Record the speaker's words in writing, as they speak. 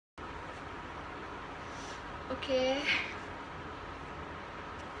Okay.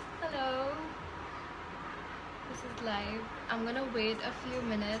 Hello. This is live. I'm gonna wait a few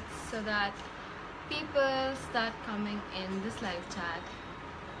minutes so that people start coming in this live chat.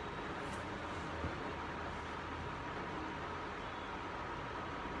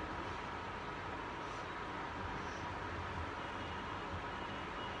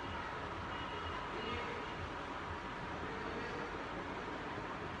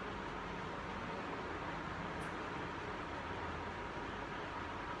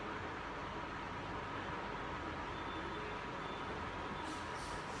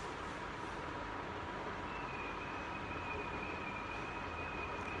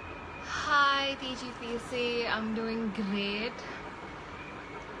 Hi TGPC, I'm doing great.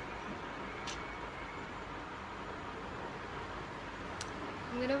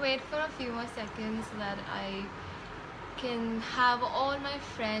 I'm gonna wait for a few more seconds so that I can have all my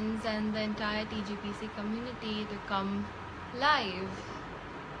friends and the entire TGPC community to come live.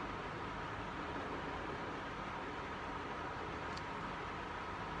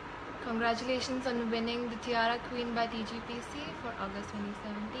 Congratulations on winning the Tiara Queen by TGPC for August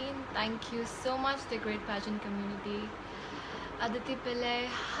 2017. Thank you so much, the great pageant community. Aditi Pillai,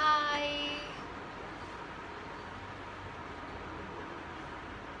 hi.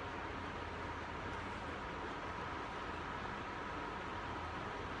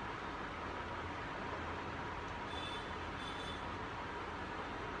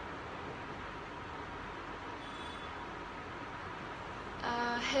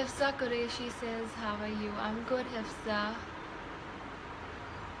 Hifza Qureshi says, how are you? I'm good, Hifza.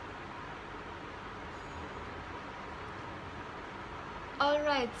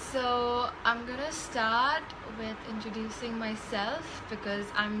 Alright, so I'm gonna start with introducing myself because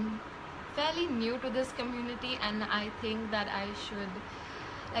I'm fairly new to this community and I think that I should,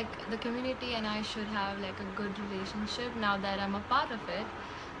 the community and I should have a good relationship now that I'm a part of it.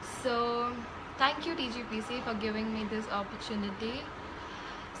 So thank you TGPC for giving me this opportunity.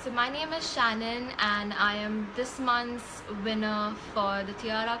 So my name is Shannon and I am this month's winner for the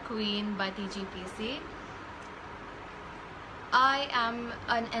Tiara Queen by TGPC. I am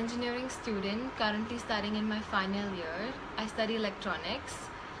an engineering student currently studying in my final year. I study electronics.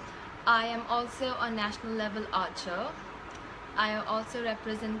 I am also a national level archer. I also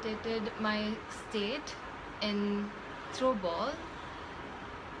represented my state in throwball.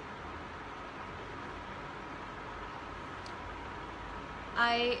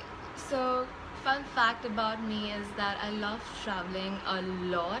 So fun fact about me is that I love traveling a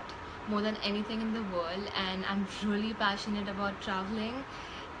lot, more than anything in the world, and I'm really passionate about traveling.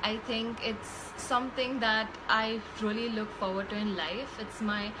 I think it's something that I really look forward to in life. It's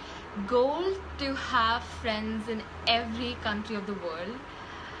my goal to have friends in every country of the world.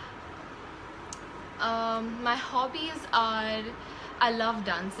 My hobbies are, I love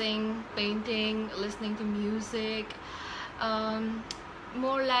dancing, painting, listening to music,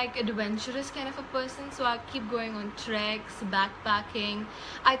 more like adventurous kind of a person, so I keep going on treks, backpacking.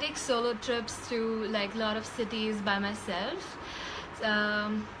 I take solo trips to a lot of cities by myself,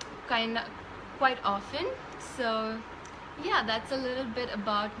 quite often. So yeah, that's a little bit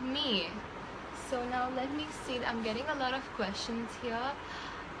about me. So now let me see, I'm getting a lot of questions here.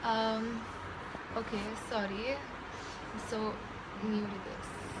 Okay, sorry, I'm so new to this.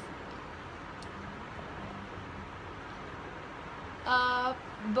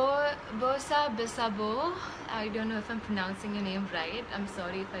 Bosa Bisabo, I don't know if I'm pronouncing your name right. I'm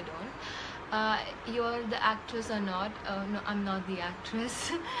sorry if I don't. You're the actress or not? No, I'm not the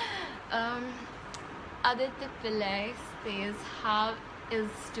actress. Aditi Pillai says, how is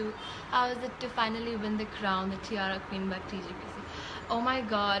it to finally win the crown, the Tiara Queen by TGPC? Oh my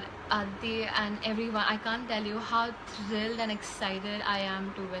God, Aditi and everyone, I can't tell you how thrilled and excited I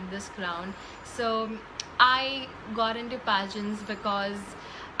am to win this crown. So I got into pageants because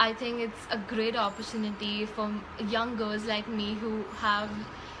I think it's a great opportunity for young girls like me who have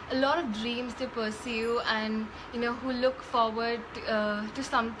a lot of dreams to pursue and who look forward to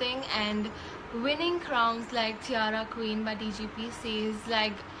something, and winning crowns like Tiara Queen by TGPC is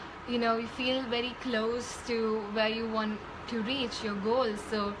you feel very close to where you want to reach your goals.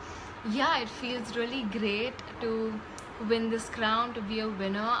 So yeah, it feels really great to win this crown, to be a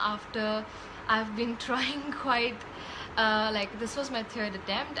winner after I've been trying quite this was my third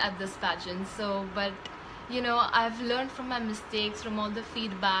attempt at this pageant. So but I've learned from my mistakes, from all the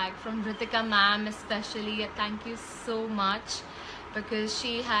feedback from Ritika ma'am especially. Thank you so much, because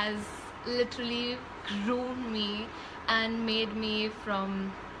she has literally groomed me and made me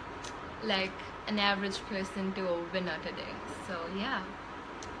from an average person to a winner today. So yeah.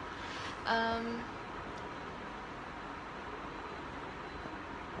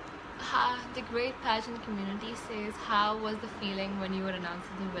 the great pageant community says, how was the feeling when you were announced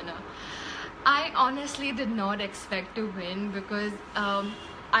as the winner? I honestly did not expect to win because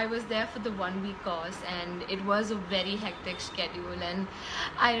I was there for the 1 week course and it was a very hectic schedule, and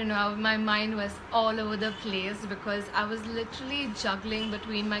I don't know, my mind was all over the place because I was literally juggling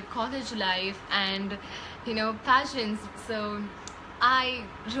between my college life and, you know, pageants. So I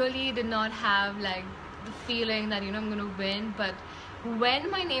really did not have like the feeling that, you know, I'm gonna win. But when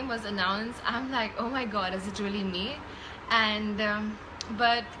my name was announced, I'm like, oh my god, is it really me? And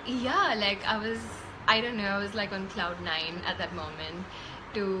but yeah, like I don't know, I was like on cloud 9 at that moment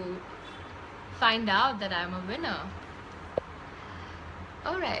to find out that I'm a winner.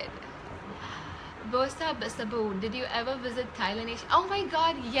 Alright. Bosa Basabu, did you ever visit Thailand? Oh my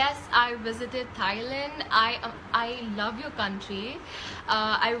god, yes, I visited Thailand. I love your country.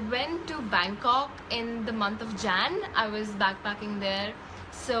 I went to Bangkok in the month of Jan. I was backpacking there.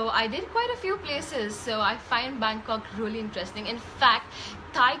 So I did quite a few places. So I find Bangkok really interesting. In fact,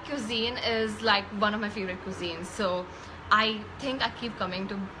 Thai cuisine is like one of my favorite cuisines. So I think I keep coming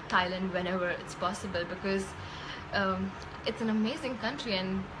to Thailand whenever it's possible because it's an amazing country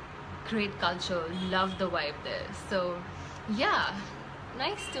and great culture. Love the vibe there. So yeah,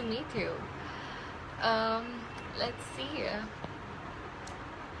 nice to meet you. Let's see here.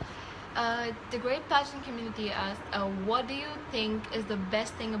 The great pageant community asked, what do you think is the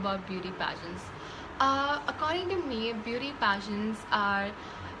best thing about beauty pageants? According to me, beauty pageants are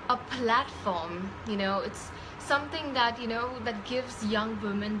a platform. You know, it's something that, you know, that gives young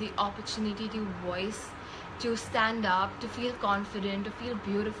women the opportunity to voice, to stand up, to feel confident, to feel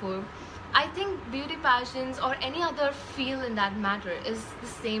beautiful. I think beauty pageants or any other field in that matter is the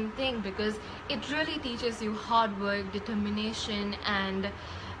same thing because it really teaches you hard work, determination, and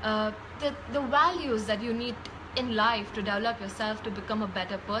the values that you need in life to develop yourself to become a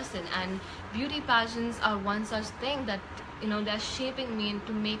better person. And beauty pageants are one such thing that, you know, they're shaping me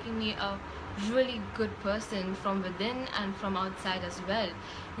into making me a really good person from within and from outside as well.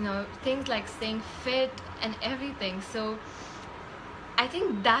 You know, things like staying fit and everything. So I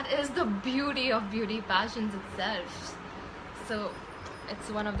think that is the beauty of beauty pageants itself. So it's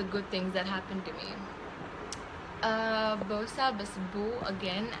one of the good things that happened to me. Bosa Basbu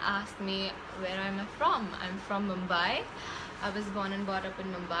again asked me where am I from. I'm from Mumbai. I was born and brought up in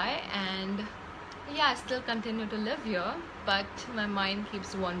Mumbai, and yeah, I still continue to live here, but my mind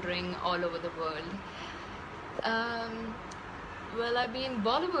keeps wandering all over the world. Will I be in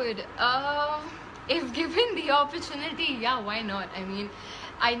Bollywood? If given the opportunity, yeah, why not? I mean,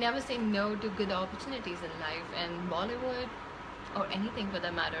 I never say no to good opportunities in life, and Bollywood or anything for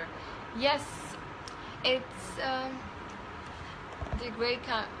that matter. Yes, it's the great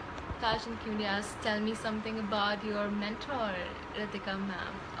fashion community asked, tell me something about your mentor, Ritika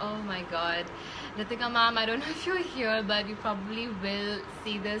ma'am. Oh my god, Ritika ma'am, I don't know if you're here, but you probably will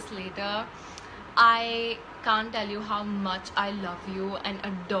see this later. I can't tell you how much I love you and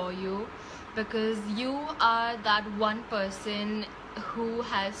adore you, because you are that one person who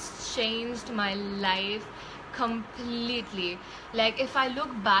has changed my life completely. Like, if I look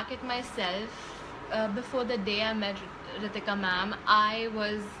back at myself before the day I met Ritika ma'am, I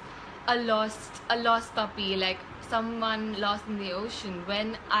was a lost puppy, like someone lost in the ocean.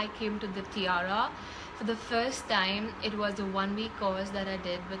 When I came to the Tiara for the first time, it was a 1-week course that I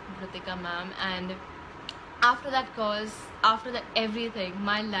did with Ritika ma'am, and after that course, after that everything,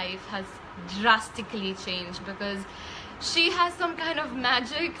 my life has drastically changed because she has some kind of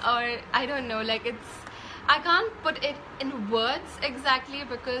magic, or I don't know, like I can't put it in words exactly,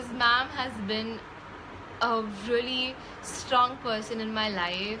 because ma'am has been a really strong person in my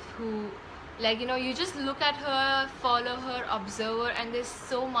life who, like, you know, you just look at her, follow her, observe her, and there's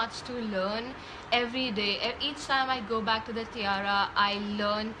so much to learn every day. Each time I go back to the Tiara, I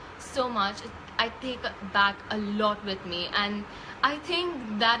learn so much. I take back a lot with me, and I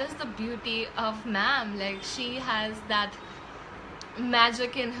think that is the beauty of ma'am. Like, she has that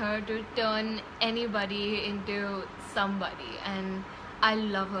magic in her to turn anybody into somebody, and I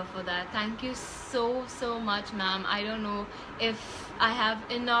love her for that. Thank you so much, ma'am. I don't know if I have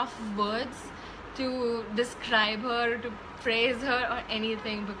enough words to describe her, to praise her or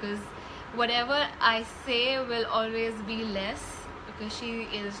anything, because whatever I say will always be less, because she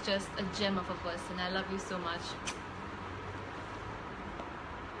is just a gem of a person. I love you so much.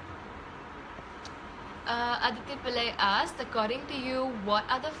 Aditya Pillai asked, according to you, what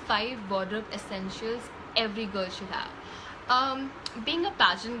are the 5 wardrobe essentials every girl should have? Being a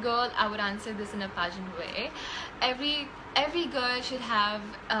pageant girl, I would answer this in a pageant way. Every girl should have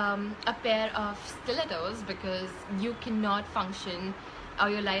a pair of stilettos, because you cannot function or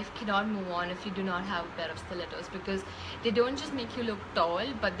your life cannot move on if you do not have a pair of stilettos, because they don't just make you look tall,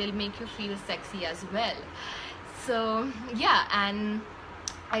 but they'll make you feel sexy as well. So yeah, and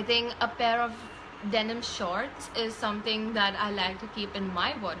I think a pair of denim shorts is something that I like to keep in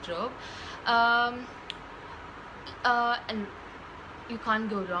my wardrobe. And you can't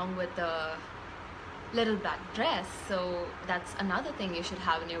go wrong with a little black dress, so that's another thing you should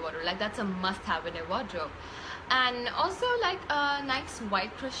have in your wardrobe. Like, that's a must have in your wardrobe. And also like a nice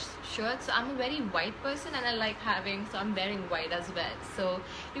white crush shirt. So I'm a very white person, and I like having, so I'm wearing white as well, so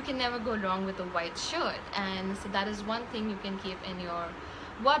you can never go wrong with a white shirt. And so that is one thing you can keep in your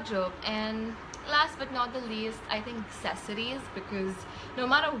wardrobe. And last but not the least, I think accessories, because no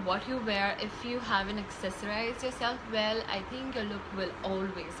matter what you wear, if you haven't accessorized yourself well, I think your look will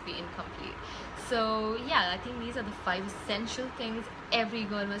always be incomplete. So yeah, I think these are the 5 essential things every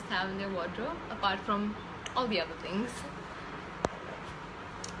girl must have in their wardrobe, apart from all the other things.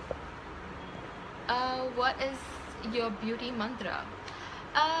 What is your beauty mantra?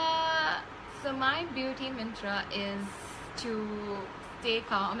 So my beauty mantra is to stay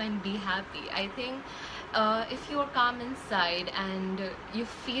calm and be happy. I think if you're calm inside and you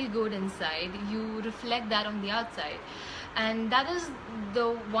feel good inside, you reflect that on the outside. And that is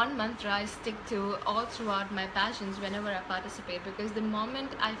the one mantra I stick to all throughout my pageants whenever I participate, because the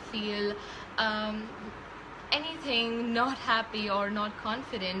moment I feel anything not happy or not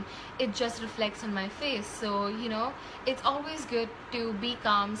confident, it just reflects on my face. So you know, it's always good to be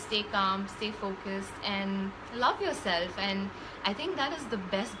calm, stay focused, and love yourself. And I think that is the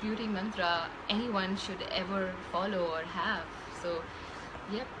best beauty mantra anyone should ever follow or have. So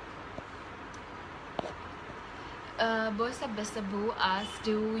yep. Bosa Besabu asks,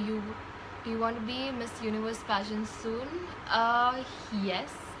 do you want to be Miss Universe pageant soon? Yes,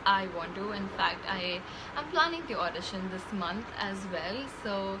 I want to. In fact, I'm planning to audition this month as well,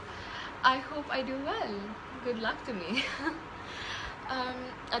 so I hope I do well. Good luck to me.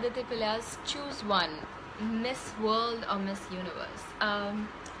 Aditya Pilas, choose one, Miss World or Miss Universe.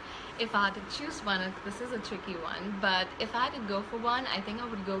 If I had to choose one, this is a tricky one, but if I had to go for one, I think I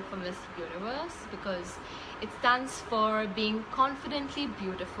would go for Miss Universe, because it stands for being confidently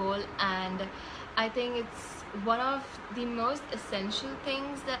beautiful, and I think it's one of the most essential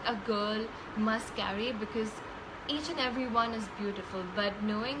things that a girl must carry, because each and every one is beautiful, but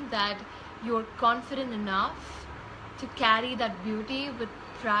knowing that you're confident enough to carry that beauty with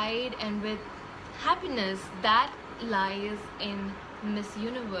pride and with happiness, that lies in Miss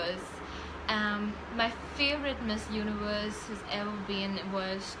Universe. My favorite Miss Universe who's ever been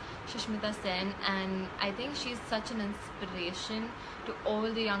was Sushmita Sen, and I think she's such an inspiration to all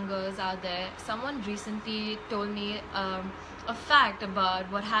the young girls out there. Someone recently told me a fact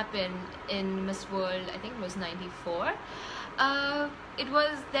about what happened in Miss World. I think it was '94. It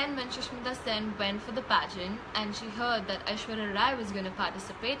was then when Sushmita Sen went for the pageant, and she heard that Aishwarya Rai was going to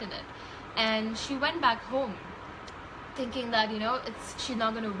participate in it, and she went back home thinking that, you know, she's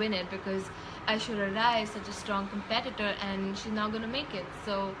not going to win it because Aishwarya Rai is such a strong competitor and she's not going to make it.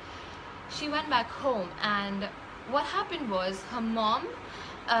 So she went back home, and what happened was her mom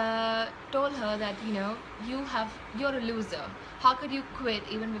told her that, you know, you're a loser. How could you quit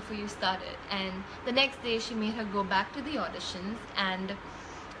even before you started? And the next day she made her go back to the auditions, and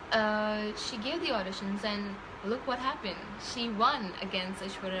she gave the auditions, and look what happened. She won against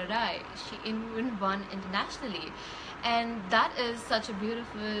Aishwarya Rai. She even won internationally. And that is such a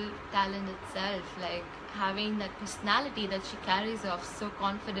beautiful talent itself, like having that personality that she carries off so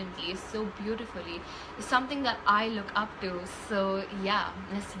confidently, so beautifully, is something that I look up to. So yeah,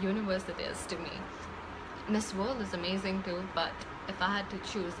 Miss Universe it is to me. Miss World is amazing too, but if I had to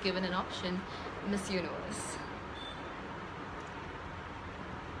choose, given an option, Miss Universe.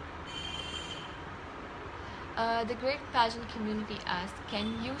 The Great Pageant Community asked,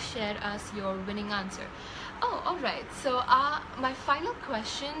 can you share us your winning answer? Oh, alright. So my final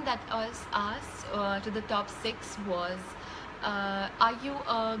question that was asked to the top 6 was, are you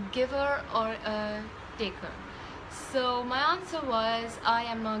a giver or a taker? So my answer was, I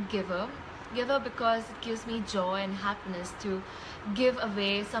am a giver. Giver because it gives me joy and happiness to give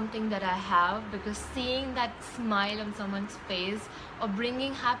away something that I have, because seeing that smile on someone's face, or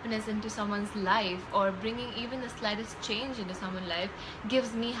bringing happiness into someone's life, or bringing even the slightest change into someone's life,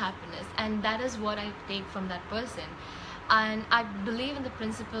 gives me happiness, and that is what I take from that person. And I believe in the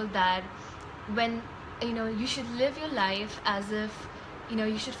principle that when, you know, you should live your life as if, you know,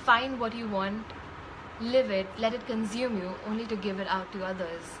 you should find what you want, live it, let it consume you, only to give it out to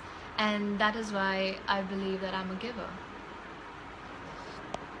others. And that is why I believe that I'm a giver.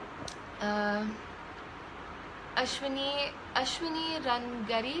 Ashwini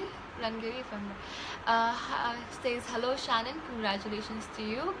Rangari, if I'm says, hello Shannon, congratulations to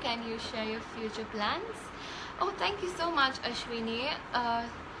you. Can you share your future plans? Oh, thank you so much, Ashwini.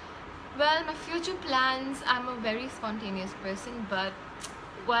 Well, my future plans, I'm a very spontaneous person, but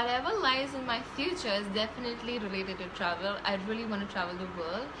whatever lies in my future is definitely related to travel. I really want to travel the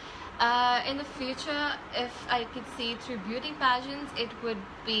world. In the future, if I could see through beauty pageants, it would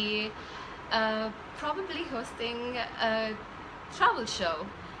be probably hosting a travel show.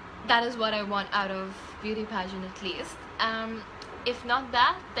 That is what I want out of beauty pageant, at least. If not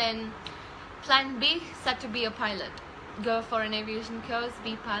that, then plan B, set to be a pilot. Go for an aviation course,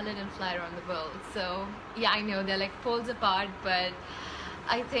 be pilot, and fly around the world. So yeah, I know they're like poles apart, but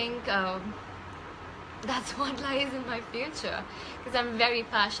I think that's what lies in my future, because I'm very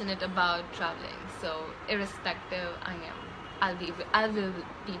passionate about traveling. So irrespective, I will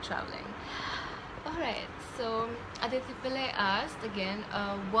be traveling. Alright, so Aditi Pillai asked again,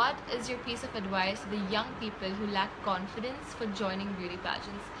 what is your piece of advice to the young people who lack confidence for joining beauty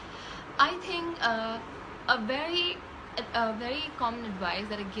pageants? I think a very common advice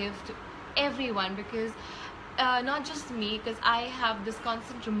that I give to everyone, because not just me, because I have this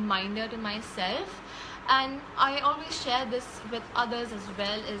constant reminder to myself, and I always share this with others as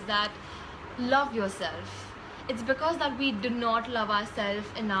well, is that love yourself. It's because that we do not love ourselves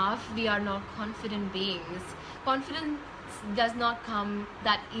enough, we are not confident beings. Confidence does not come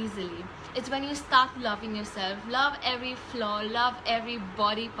that easily. It's when you start loving yourself, love every flaw, love every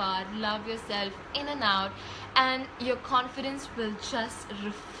body part, love yourself in and out, and your confidence will just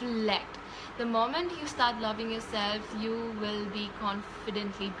reflect. The moment you start loving yourself, you will be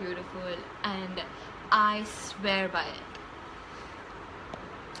confidently beautiful, and I swear by it.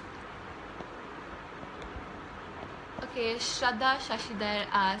 Okay, Shraddha Shashidhar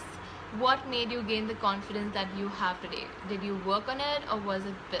asks, what made you gain the confidence that you have today? Did you work on it, or was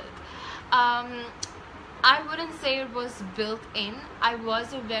it built? I wouldn't say it was built in. I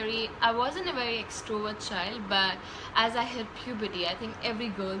wasn't a very extrovert child, but as I hit puberty, I think every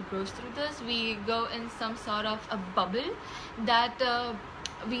girl goes through this. We go in some sort of a bubble that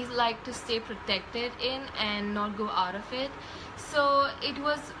we like to stay protected in and not go out of it. So it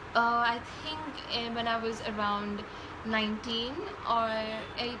was I think when I was around 19 or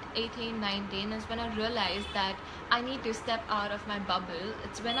 18, 19 is when I realized that I need to step out of my bubble.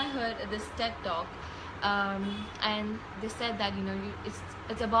 It's when I heard this TED talk, and they said that, you know,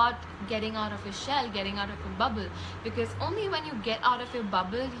 it's about getting out of your shell, getting out of your bubble, because only when you get out of your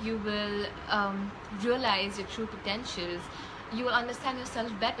bubble you will realize your true potentials. You will understand yourself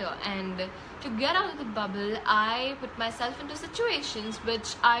better. And to get out of the bubble, I put myself into situations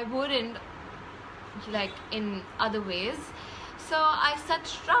which I wouldn't like in other ways. So I started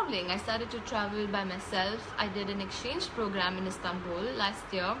traveling. I started to travel by myself. I did an exchange program in Istanbul last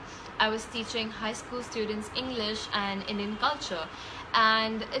year. I was teaching high school students English and Indian culture,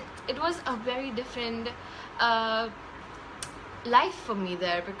 and it was a very different life for me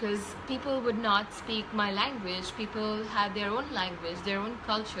there, because people would not speak my language. People had their own language, their own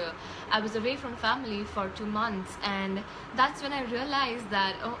culture. I was away from family for 2 months, and that's when I realized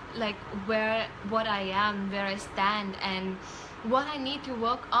that what I am, where I stand, and what I need to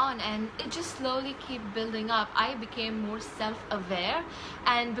work on, and it just slowly keep building up. I became more self-aware,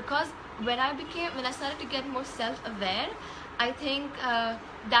 and because when I started to get more self-aware, I think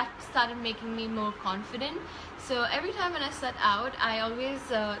that started making me more confident. So every time when I set out, I always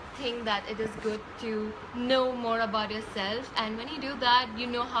think that it is good to know more about yourself, and when you do that, you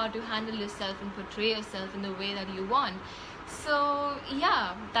know how to handle yourself and portray yourself in the way that you want. So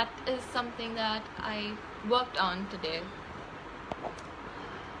yeah, that is something that I worked on today.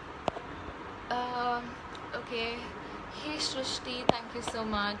 Okay, hey Shrishti, thank you so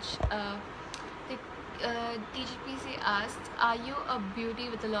much. TGPC asked, are you a beauty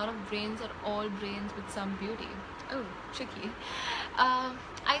with a lot of brains, or all brains with some beauty? Oh, tricky.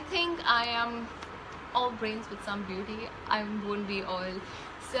 I think I am all brains with some beauty. I won't be all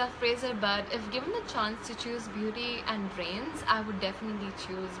self-praiser, but if given the chance to choose beauty and brains, I would definitely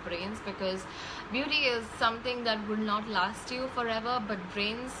choose brains, because beauty is something that will not last you forever, but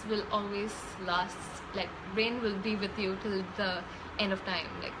brains will always last. Like, brain will be with you till the end of time,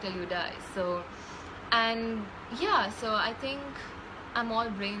 like till you die. So, and yeah, so I think I'm all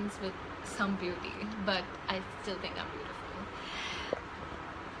brains with some beauty, but I still think I'm beautiful.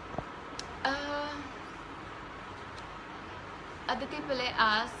 Aditi Pillai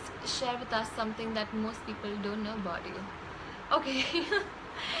asks, share with us something that most people don't know about you. Okay.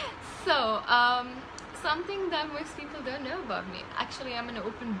 So something that most people don't know about me. Actually, I'm an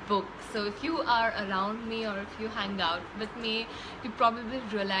open book. So if you are around me or if you hang out with me, you probably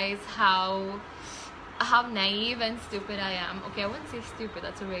realize how naive and stupid I am. Okay, I wouldn't say stupid,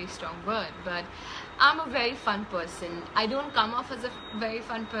 that's a very strong word, but I'm a very fun person. I don't come off as a very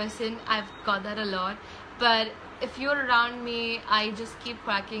fun person. I've got that a lot. But if you're around me, I just keep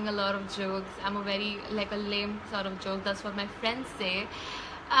cracking a lot of jokes. I'm a very, like, a lame sort of joke. That's what my friends say.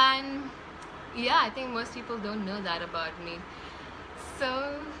 And yeah, I think most people don't know that about me.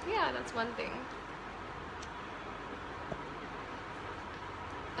 So yeah, that's one thing.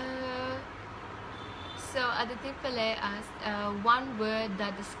 So Aditi Pillai asked, one word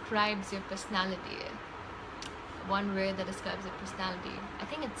that describes your personality. One word that describes your personality. I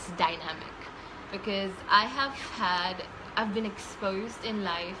think it's dynamic, because I've been exposed in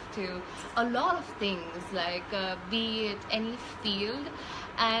life to a lot of things, like be it any field,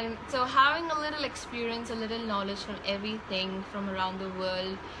 and so having a little experience, a little knowledge from everything from around the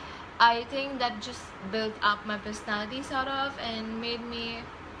world, I think that just built up my personality sort of and made me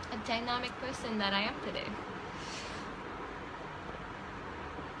a dynamic person that I am today.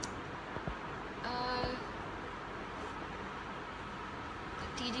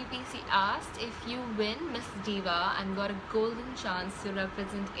 TGPC asked, if you win Miss Diva and got a golden chance to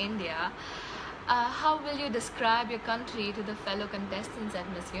represent India, how will you describe your country to the fellow contestants at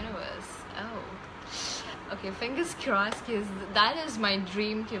Miss Universe? Oh, okay, fingers crossed, because that is my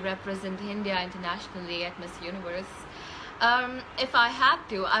dream, to represent India internationally at Miss Universe. If I had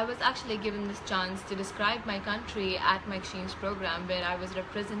to, I was actually given this chance to describe my country at my exchange program, where I was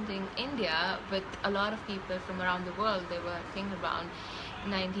representing India with a lot of people from around the world. There were, I think, around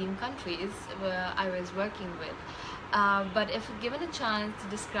 19 countries where I was working with. But if given a chance to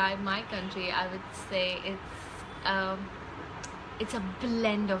describe my country, I would say it's a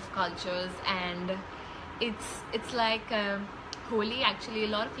blend of cultures, and it's like Holi. Actually, a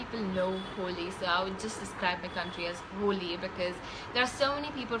lot of people know Holi, so I would just describe my country as Holi, because there are so many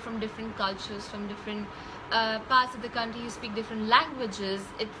people from different cultures, from different parts of the country who speak different languages.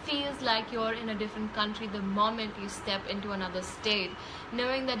 It feels like you're in a different country the moment you step into another state,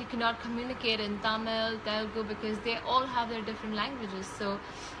 knowing that you cannot communicate in Tamil, Telugu, because they all have their different languages. So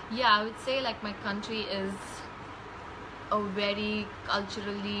yeah, I would say like my country is a very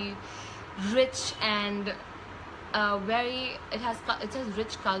culturally rich and it has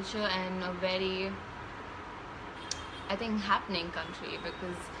rich culture and a very, I think, happening country,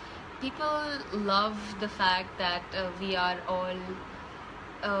 because people love the fact that we are all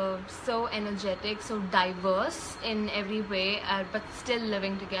so energetic, so diverse in every way, but still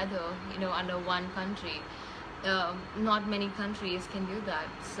living together, you know, under one country. Not many countries can do that.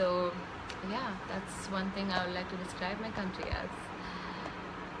 So yeah, that's one thing I would like to describe my country as.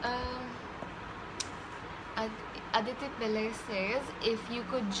 Aditi Pillai says, if you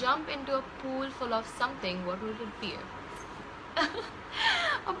could jump into a pool full of something, what would it be?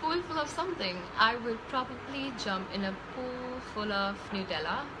 A pool full of something. I would probably jump in a pool full of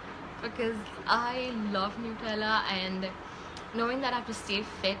Nutella, because I love Nutella, and knowing that I have to stay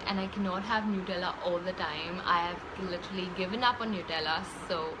fit and I cannot have Nutella all the time, I have literally given up on Nutella.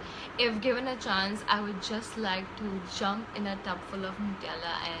 So if given a chance, I would just like to jump in a tub full of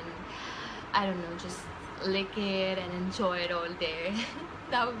Nutella and, I don't know, just lick it and enjoy it all day.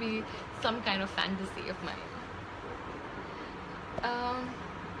 That would be some kind of fantasy of mine.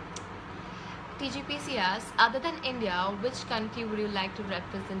 TGPC asks, other than India, which country would you like to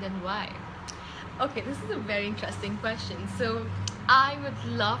represent and why? Okay, this is a very interesting question. So I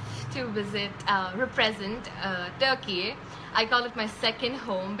would love to represent Turkey. I call it my second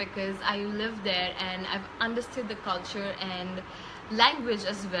home, because I live there and I've understood the culture and language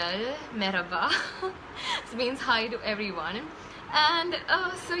as well. Merhaba. It means hi to everyone. And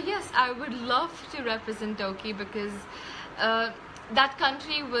so yes, I would love to represent Turkey, because that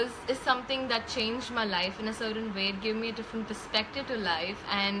country is something that changed my life in a certain way. It gave me a different perspective to life,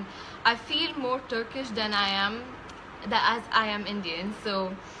 and I feel more Turkish than as I am Indian.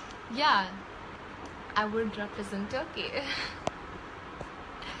 So yeah, I would represent Turkey.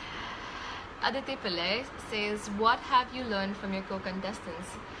 Aditi Pillai says, what have you learned from your co-contestants?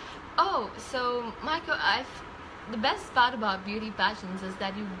 Oh, so the best part about beauty pageants is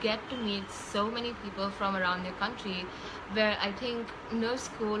that you get to meet so many people from around your country, where I think no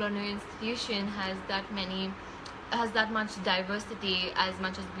school or no institution has that much diversity as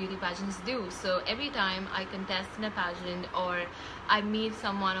much as beauty pageants do. So every time I contest in a pageant or I meet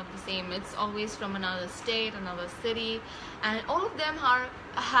someone of the same, it's always from another state, another city, and all of them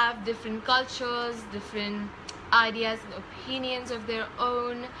have different cultures, different ideas and opinions of their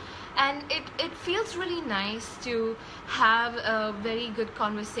own, and it feels really nice to have a very good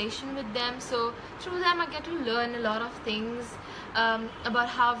conversation with them. So through them I get to learn a lot of things about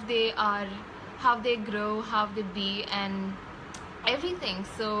how they are, how they grow, how they be, and everything.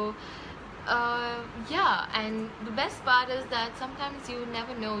 So yeah, and the best part is that sometimes you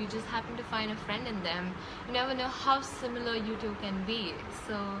never know, you just happen to find a friend in them. You never know how similar you two can be.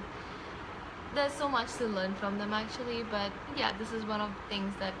 So there's so much to learn from them actually. But yeah, this is one of the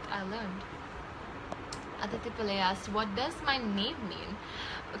things that I learned. Aditi Pillai asked, what does my name mean?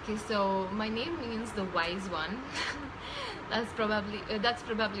 Okay, so my name means the wise one. that's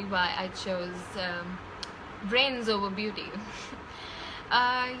probably why I chose brains over beauty.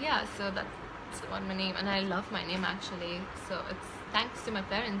 Yeah, so that's what my name, and I love my name actually. So it's thanks to my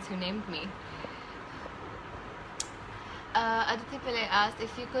parents who named me. Aditi Pillai asked,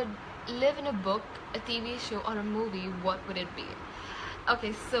 if you could live in a book, a TV show, or a movie, what would it be?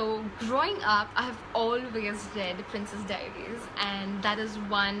 Okay, so growing up, I have always read Princess Diaries, and that is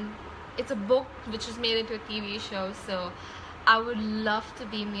one. It's a book which was made into a TV show, so I would love to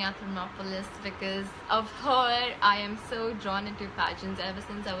be Mia Thermopolis because of her. I am so drawn into pageants ever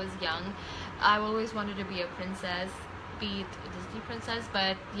since I was young. I've always wanted to be a princess, be it a Disney princess,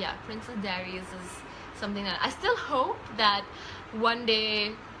 but yeah, Princess Diaries is something that I still hope that one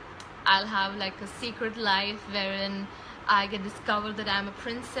day I'll have like a secret life wherein I get discovered that I'm a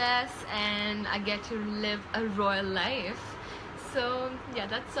princess and I get to live a royal life. So yeah,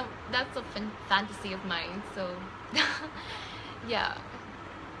 that's a fantasy of mine. So yeah.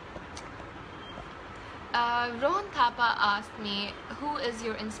 Rohan Thapa asked me, who is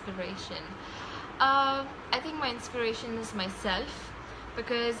your inspiration? I think my inspiration is myself,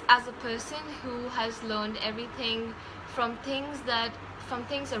 because as a person who has learned everything from things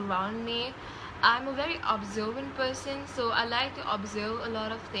around me, I'm a very observant person, so I like to observe a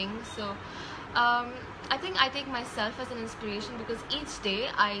lot of things. So I think I take myself as an inspiration because each day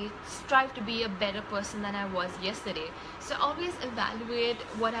I strive to be a better person than I was yesterday. So I always evaluate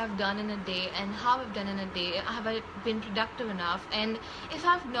what I've done in a day and how I've done in a day. Have I been productive enough? And if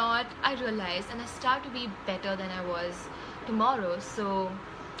I've not, I realize and I start to be better than I was tomorrow. So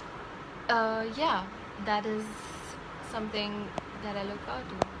yeah, that is something that I look forward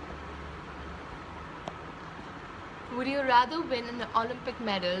to. Would you rather win an Olympic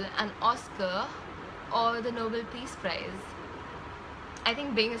medal, an Oscar, or the Nobel Peace Prize? I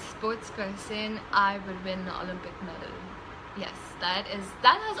think being a sports person, I would win an Olympic medal. Yes, that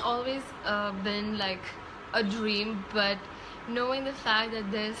has always been like a dream, but knowing the fact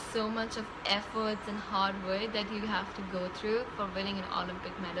that there's so much of efforts and hard work that you have to go through for winning an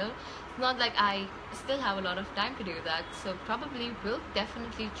Olympic medal, it's not like I still have a lot of time to do that. So probably will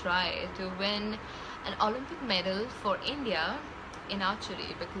definitely try to win an Olympic medal for India in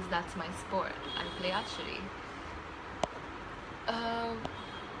archery, because that's my sport. I play archery.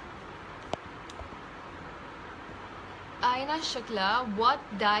 Aina Shukla, what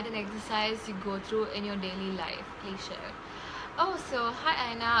diet and exercise you go through in your daily life? Please share. Oh, so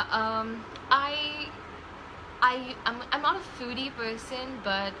hi Aina. I'm not a foodie person,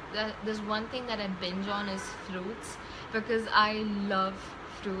 but there's one thing that I binge on is fruits, because I love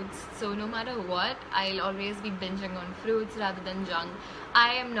fruits. So no matter what, I'll always be binging on fruits rather than junk.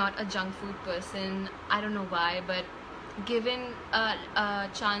 I am not a junk food person. I don't know why, but given a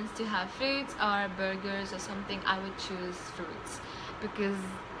chance to have fruits or burgers or something, I would choose fruits, because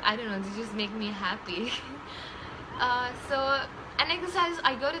I don't know, they just make me happy. So and exercise,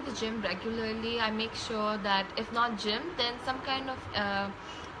 I go to the gym regularly. I make sure that if not gym, then some kind of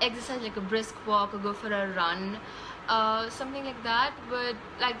exercise like a brisk walk or go for a run, something like that, but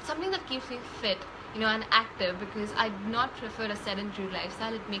like something that keeps me fit, you know, and active, because I do not prefer a sedentary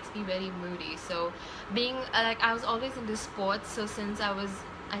lifestyle. It makes me very moody. So being like, I was always into sports, so since I was,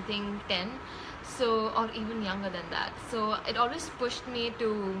 I think 10, so, or even younger than that, so it always pushed me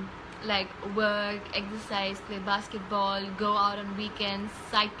to like work, exercise, play basketball, go out on weekends,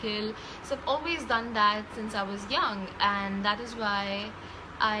 cycle. So I've always done that since I was young, and that is why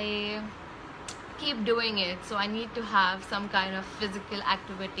I keep doing it. So I need to have some kind of physical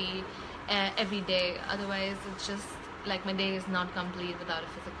activity every day, otherwise it's just like my day is not complete without a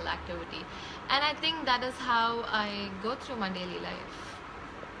physical activity. And I think that is how I go through my daily life.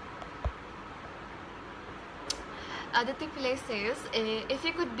 Aditi Pillai says, if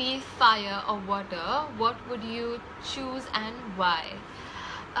you could be fire or water, what would you choose and why?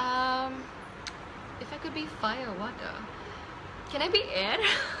 If I could be fire or water, can I be air?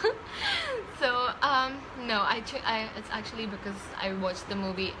 So no, it's actually because I watched the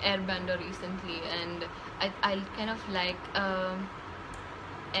movie Airbender recently, and I kind of like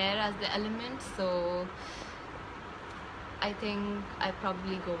air as the element, so I think I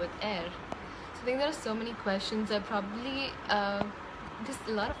probably go with air. So I think there are so many questions. I probably just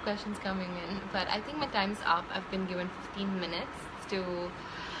a lot of questions coming in, but I think my time's up. I've been given 15 minutes to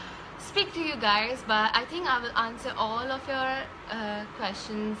speak to you guys, but I think I will answer all of your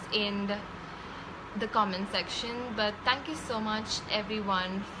questions in the comment section. But thank you so much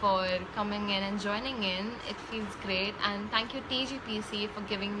everyone for coming in and joining in. It feels great, and thank you TGPC for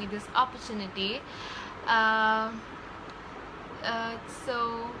giving me this opportunity.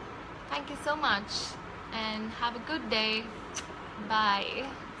 So thank you so much and have a good day. Bye.